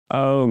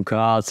Oh,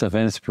 gods of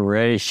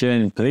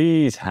inspiration,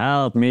 please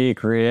help me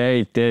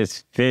create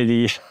this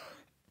video.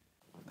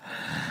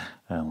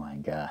 Oh my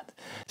God.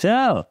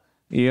 So,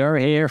 you're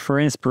here for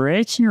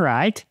inspiration,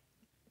 right?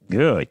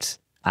 Good.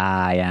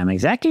 I am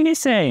exactly the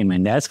same,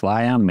 and that's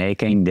why I'm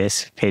making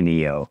this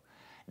video.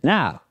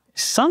 Now,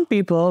 some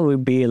people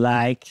would be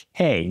like,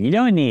 hey, you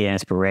don't need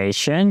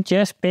inspiration,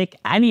 just pick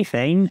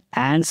anything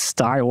and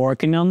start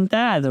working on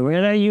that,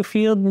 whether you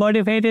feel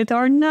motivated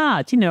or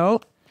not,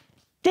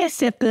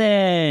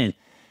 discipline.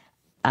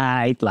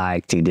 I'd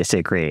like to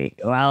disagree.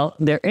 While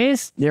there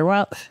is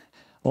a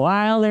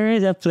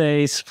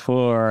place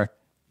for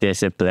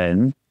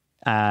discipline,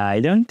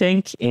 I don't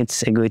think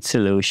it's a good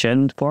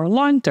solution for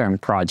long-term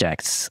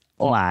projects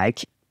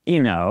like,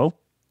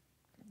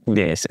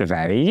 this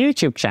very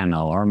YouTube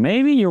channel, or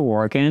maybe you're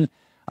working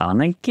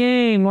on a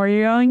game or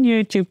your own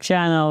YouTube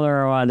channel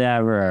or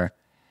whatever.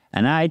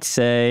 And I'd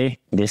say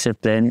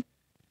discipline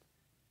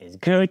is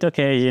good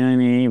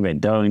occasionally,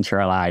 but don't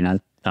rely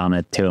on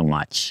it too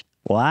much.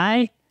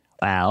 Why?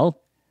 Well,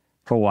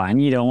 for one,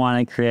 you don't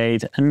want to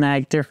create a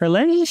negative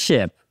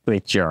relationship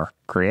with your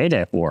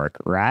creative work,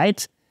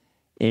 right?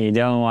 You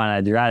don't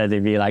want to rather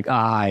be like,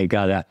 I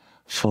gotta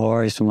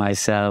force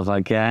myself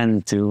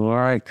again to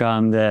work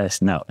on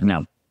this. No.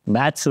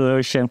 Bad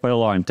solution for the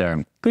long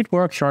term. Good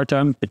work short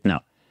term, but no.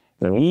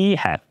 We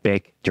have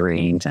big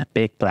dreams and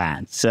big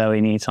plans, so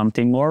we need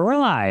something more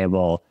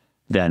reliable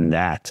than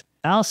that.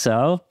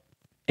 Also,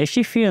 if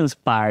you feel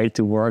inspired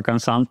to work on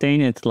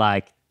something, it's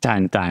like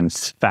 10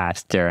 times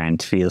faster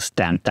and feels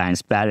 10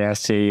 times better,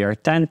 so you're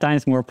 10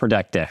 times more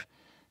productive.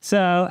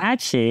 So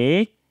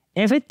actually,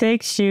 if it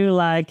takes you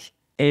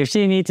if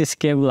you need to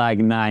skip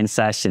 9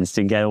 sessions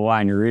to get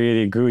one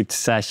really good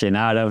session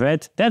out of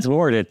it, that's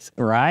worth it,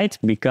 right?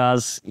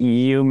 Because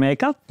you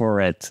make up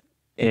for it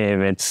if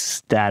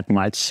it's that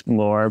much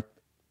more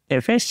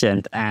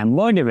efficient and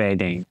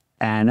motivating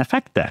and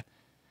effective.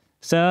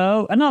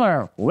 So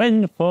another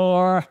win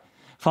for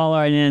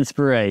following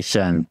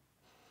inspiration.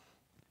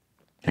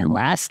 And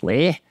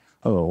lastly,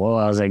 what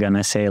was I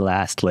gonna say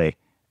lastly?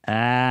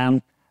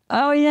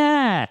 Oh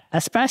yeah,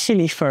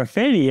 especially for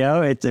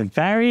video, it's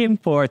very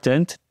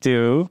important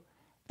to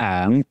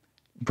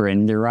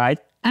bring the right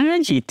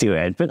energy to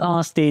it. But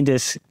honestly,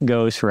 this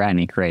goes for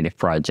any creative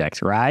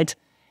project, right?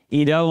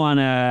 You don't want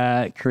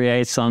to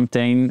create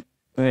something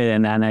with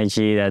an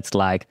energy that's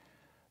like,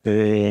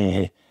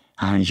 I'm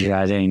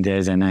dreading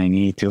this and I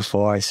need to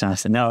force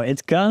something. No,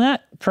 it's gonna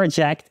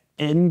project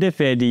in the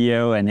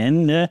video and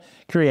in the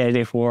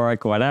creative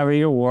work, whatever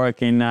you're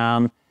working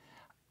on.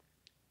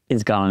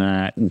 It's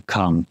gonna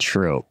come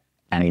true,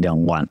 and you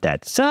don't want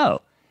that.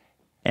 So,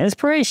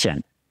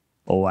 inspiration.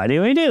 What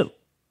do we do?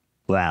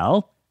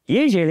 Well,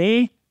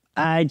 usually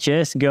I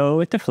just go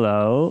with the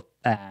flow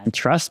and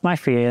trust my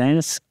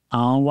feelings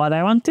on what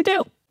I want to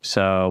do.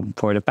 So,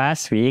 for the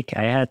past week,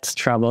 I had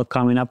trouble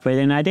coming up with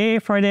an idea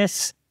for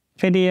this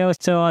video.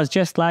 So I was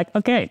just like,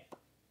 okay,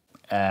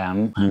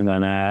 I'm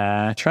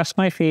gonna trust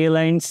my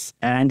feelings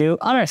and do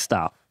other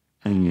stuff.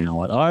 And you know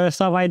what other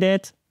stuff I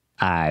did?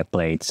 I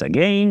played some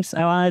games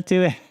I wanted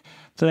to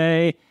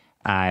play.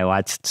 I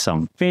watched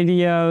some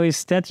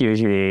videos that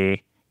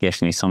usually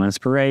gives me some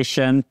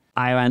inspiration.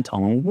 I went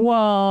on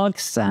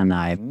walks and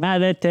I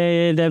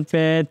meditated a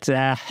bit.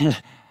 The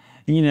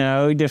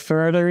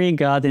further we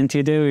got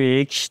into the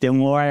week, the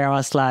more I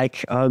was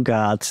like, oh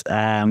God,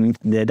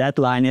 the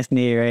deadline is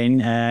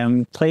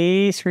nearing.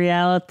 Please,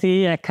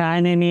 reality, I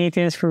kind of need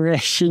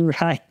inspiration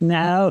right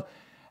now.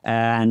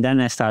 And then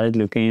I started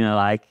looking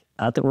at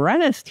the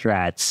Reddit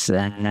threads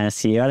and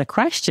see other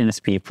questions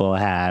people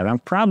have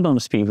and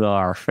problems people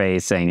are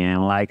facing. And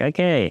I'm like,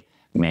 okay,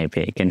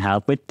 maybe it can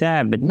help with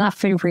that, but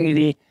nothing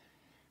really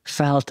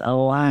felt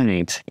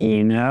aligned,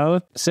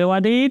 So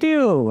what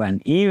do?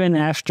 And even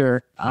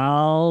after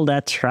all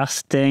that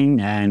trusting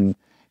and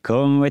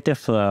going with the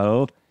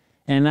flow,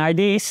 an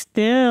idea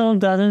still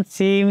doesn't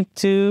seem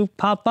to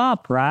pop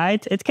up,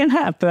 right? It can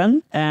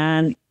happen,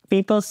 and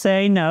people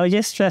say, no,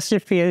 just trust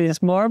your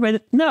feelings more,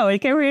 but no,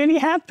 it can really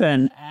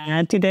happen.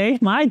 And today,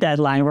 my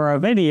deadline for a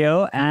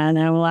video, and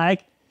I'm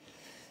like,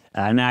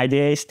 an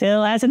idea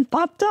still hasn't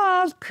popped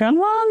up. Come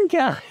on,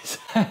 guys.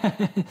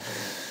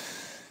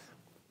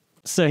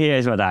 So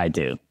here's what I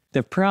do.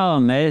 The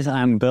problem is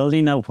I'm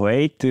building up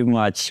way too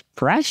much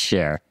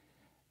pressure.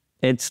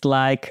 It's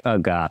like, oh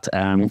God,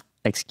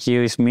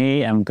 excuse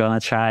me, I'm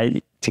gonna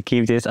try to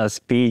keep this as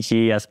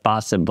PG as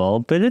possible,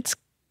 but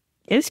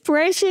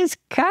inspiration is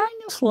kind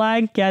of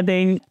like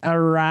getting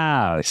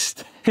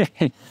aroused,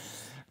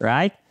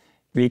 right?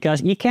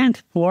 Because you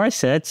can't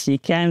force it. You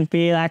can't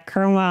be like,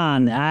 come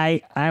on,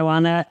 I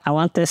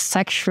want this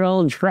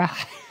sexual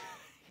drive,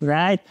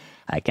 right?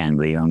 I can't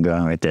believe I'm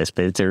going with this,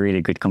 but it's a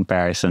really good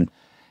comparison.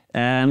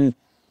 It's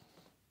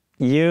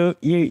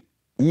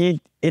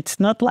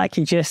not like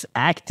you just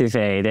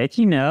activate it,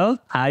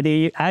 How do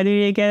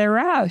you get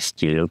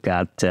aroused? You look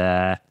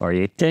at, or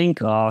you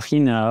think of,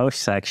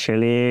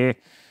 sexually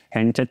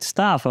hinted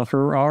stuff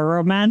or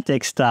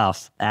romantic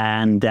stuff.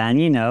 And then,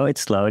 it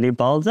slowly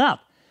builds up.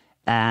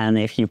 And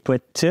if you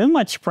put too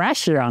much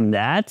pressure on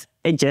that,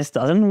 it just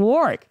doesn't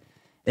work.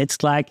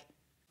 It's like...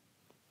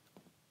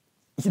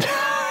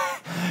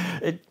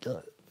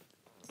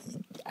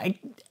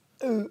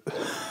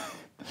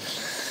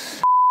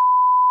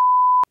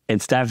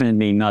 It's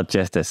definitely not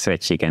just a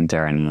switch you can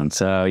turn on.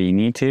 So you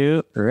need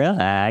to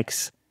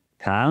relax,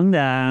 calm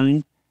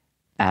down,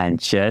 and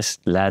just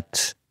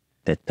let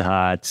the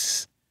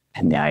thoughts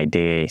and the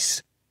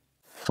ideas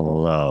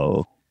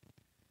flow.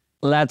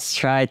 Let's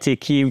try to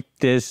keep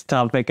this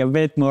topic a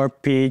bit more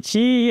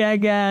PG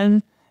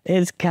again.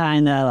 It's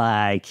kind of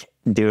like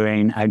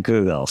doing a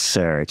Google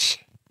search.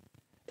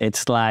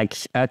 It's like,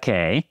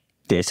 okay,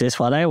 this is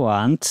what I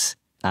want.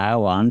 I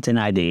want an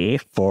idea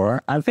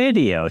for a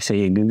video. So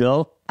you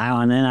Google, I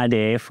want an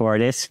idea for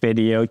this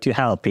video to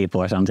help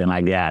people or something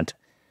like that.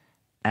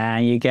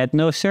 And you get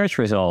no search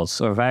results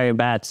or very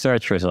bad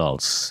search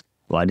results.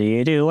 What do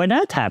you do when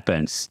that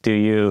happens? Do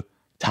you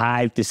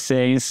type the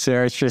same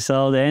search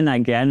result in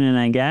again and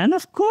again?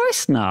 Of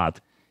course not.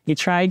 You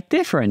try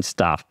different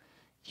stuff.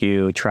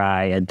 You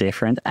try a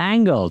different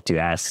angle to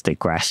ask the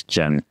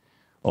question.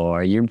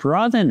 Or you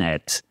broaden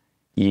it.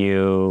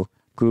 You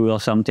Google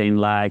something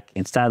like,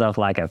 instead of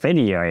like a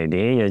video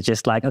idea, you're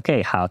just like,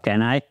 okay, how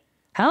can I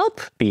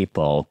help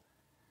people?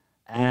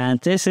 And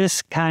this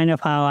is kind of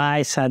how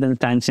I set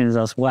intentions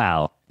as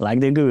well, like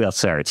the Google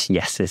search.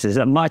 Yes, this is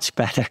a much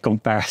better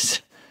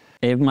comparison.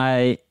 If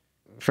my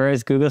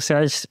first Google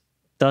search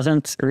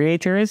doesn't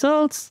read the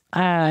results,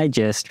 I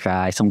just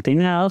try something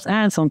else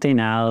and something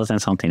else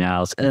and something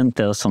else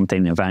until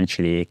something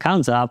eventually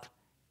comes up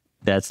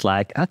that's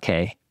like,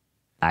 okay,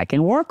 I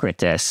can work with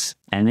this.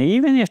 And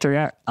even if there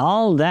are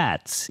all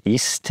that, you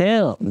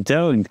still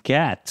don't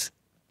get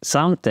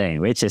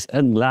something which is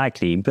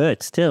unlikely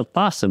but still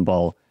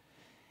possible.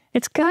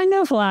 It's kind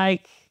of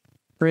like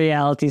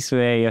reality's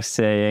way of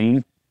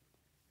saying,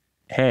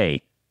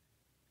 hey,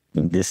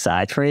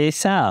 decide for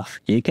yourself.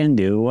 You can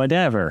do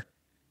whatever.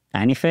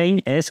 Anything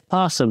is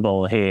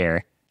possible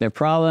here. The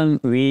problem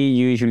we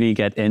usually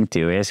get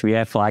into is we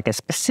have like a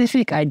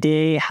specific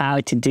idea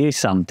how to do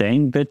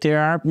something, but there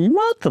are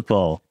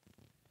multiple,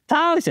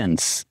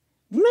 thousands,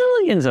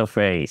 millions of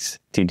ways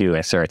to do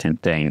a certain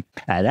thing.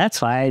 And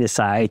that's why I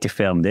decided to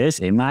film this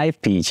in my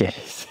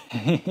PJs.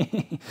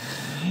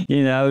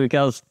 You know,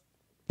 because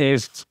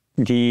if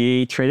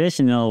the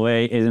traditional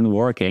way isn't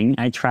working,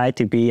 I try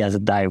to be as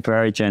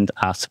divergent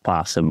as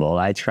possible.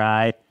 I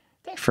try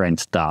different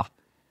stuff.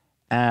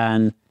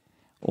 And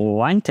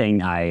one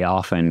thing I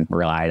often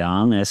relied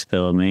on is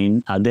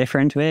filming a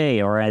different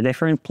way or a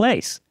different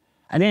place.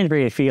 I didn't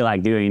really feel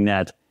like doing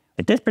that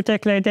with this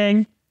particular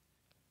thing,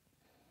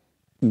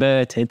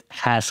 but it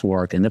has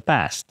worked in the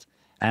past.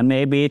 And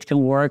maybe it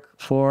can work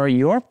for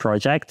your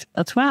project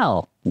as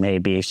well.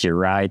 Maybe if you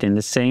write in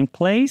the same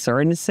place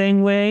or in the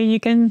same way, you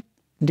can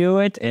do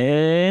it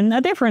in a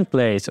different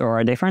place or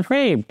a different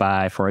way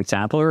by, for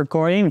example,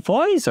 recording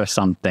voice or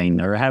something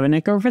or having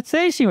a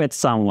conversation with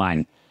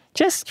someone.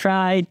 Just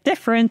try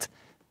different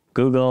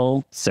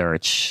Google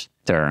search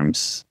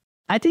terms.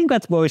 I think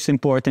what's most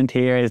important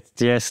here is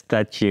just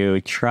that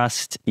you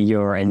trust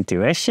your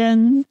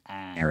intuition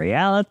and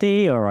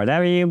reality or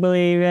whatever you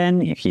believe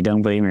in. If you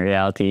don't believe in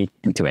reality,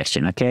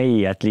 intuition, okay?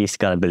 You at least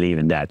gotta believe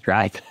in that,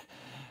 right?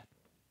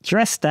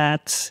 Trust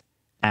that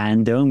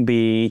and don't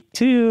be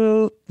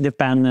too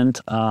dependent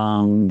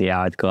on the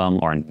outcome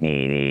or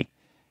needy.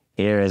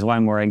 Here is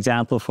one more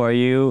example for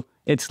you.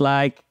 It's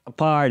like a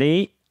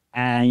party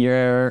and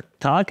you're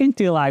talking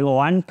to like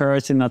one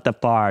person at the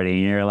party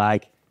and you're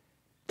like,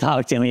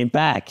 talk to me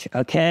back,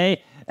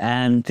 okay?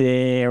 And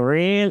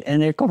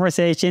the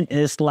conversation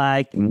is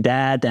like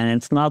that and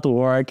it's not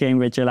working,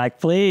 but you're like,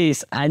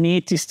 please, I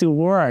need this to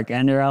work.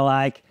 And there are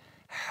like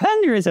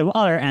hundreds of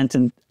other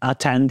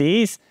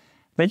attendees,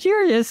 but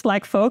you're just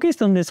like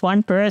focused on this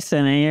one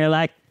person and you're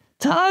like,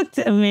 talk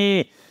to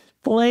me,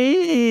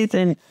 please.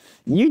 And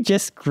you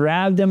just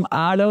grab them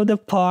out of the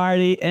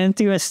party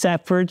into a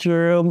separate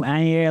room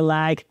and you're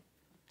like,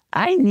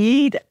 I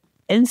need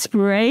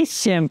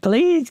inspiration,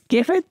 please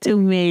give it to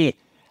me.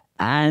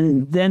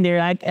 And then they're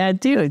like,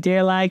 dude,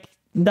 they're like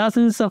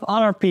dozens of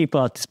other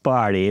people at this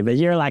party, but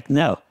you're like,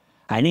 no,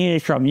 I need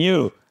it from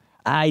you.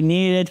 I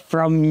need it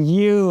from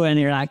you. And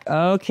you're like,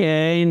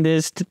 okay,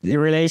 the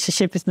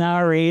relationship is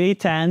now really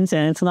tense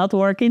and it's not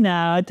working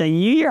out.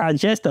 And you are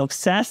just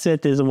obsessed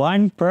with this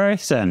one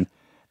person.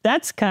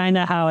 That's kind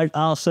of how it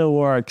also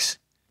works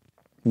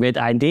with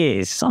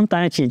ideas.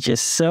 Sometimes you're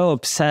just so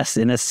obsessed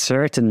in a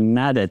certain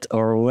method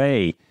or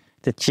way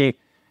that you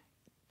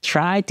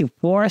try to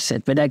force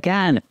it. But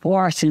again,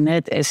 forcing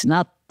it is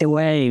not the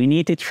way. You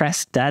need to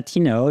trust that,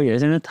 you know,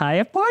 there's an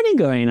entire party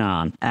going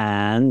on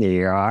and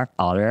there are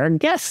other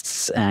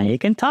guests and you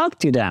can talk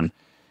to them.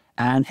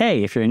 And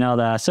hey, if you're not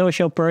a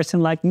social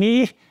person like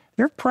me,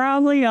 there are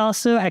probably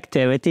also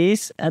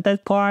activities at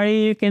that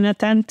party you can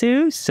attend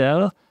to.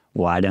 So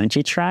why don't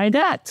you try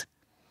that?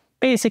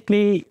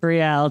 Basically,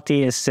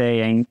 reality is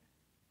saying,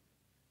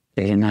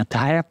 there's an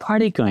entire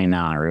party going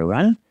on,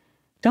 Ruben.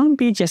 Don't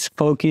be just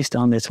focused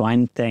on this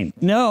one thing.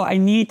 No, I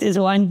need this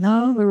one.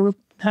 No,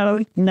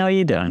 No,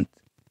 you don't.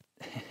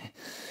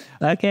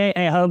 Okay,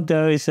 I hope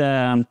those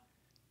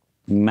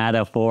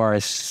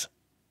metaphors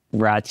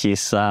brought you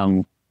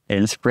some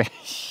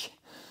inspiration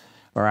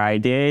or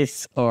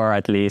ideas, or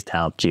at least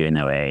helped you in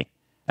a way.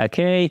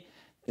 Okay,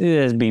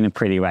 it has been a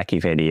pretty wacky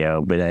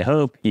video, but I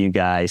hope you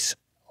guys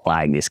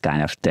like this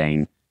kind of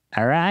thing.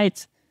 All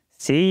right,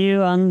 see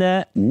you on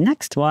the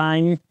next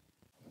one.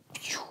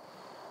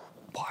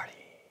 Party.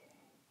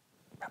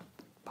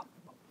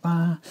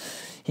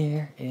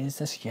 Here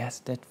is a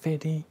suggested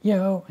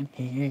video, and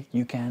here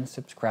you can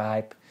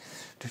subscribe.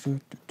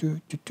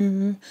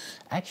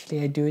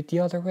 Actually, I do it the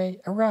other way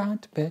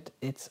around, but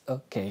it's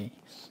okay.